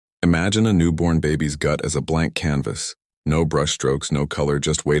Imagine a newborn baby's gut as a blank canvas. No brushstrokes, no color,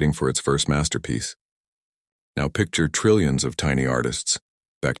 just waiting for its first masterpiece. Now picture trillions of tiny artists,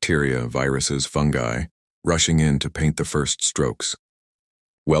 bacteria, viruses, fungi, rushing in to paint the first strokes.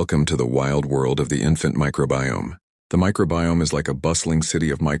 Welcome to the wild world of the infant microbiome. The microbiome is like a bustling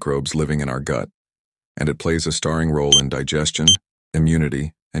city of microbes living in our gut, and it plays a starring role in digestion,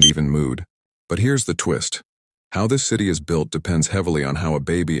 immunity, and even mood. But here's the twist. How this city is built depends heavily on how a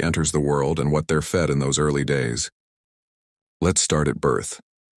baby enters the world and what they're fed in those early days. Let's start at birth.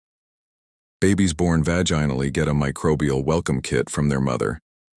 Babies born vaginally get a microbial welcome kit from their mother,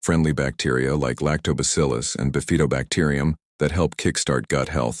 friendly bacteria like lactobacillus and bifidobacterium that help kickstart gut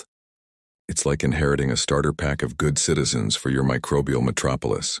health. It's like inheriting a starter pack of good citizens for your microbial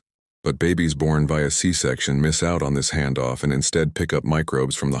metropolis. But babies born via C-section miss out on this handoff and instead pick up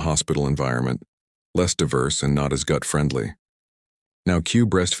microbes from the hospital environment, less diverse and not as gut-friendly. Now cue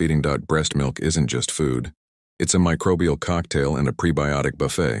breastfeeding. Breast milk isn't just food. It's a microbial cocktail and a prebiotic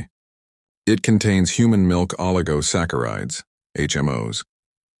buffet. It contains human milk oligosaccharides, HMOs,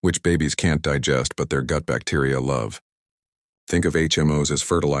 which babies can't digest but their gut bacteria love. Think of HMOs as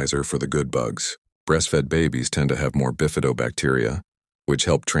fertilizer for the good bugs. Breastfed babies tend to have more bifidobacteria, which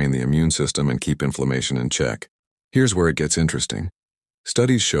help train the immune system and keep inflammation in check. Here's where it gets interesting.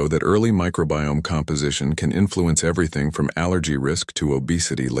 Studies show that early microbiome composition can influence everything from allergy risk to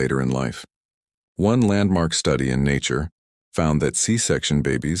obesity later in life. One landmark study in Nature found that C-section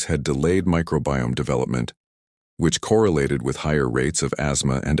babies had delayed microbiome development, which correlated with higher rates of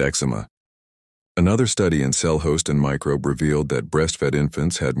asthma and eczema. Another study in Cell Host and Microbe revealed that breastfed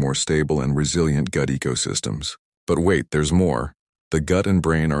infants had more stable and resilient gut ecosystems. But wait, there's more. The gut and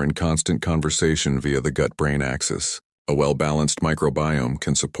brain are in constant conversation via the gut-brain axis. A well-balanced microbiome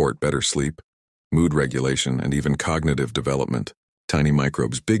can support better sleep, mood regulation, and even cognitive development. Tiny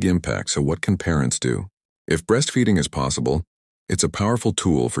microbes, big impact, so what can parents do? If breastfeeding is possible, it's a powerful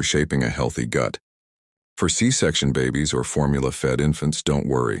tool for shaping a healthy gut. For C-section babies or formula-fed infants, don't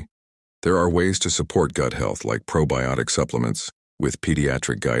worry. There are ways to support gut health like probiotic supplements, with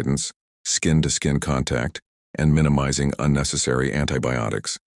pediatric guidance, skin-to-skin contact, and minimizing unnecessary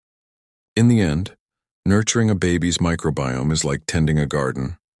antibiotics. In the end, nurturing a baby's microbiome is like tending a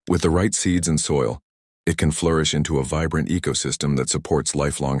garden. With the right seeds and soil, it can flourish into a vibrant ecosystem that supports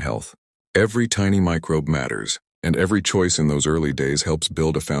lifelong health. Every tiny microbe matters, and every choice in those early days helps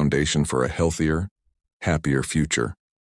build a foundation for a healthier, happier future.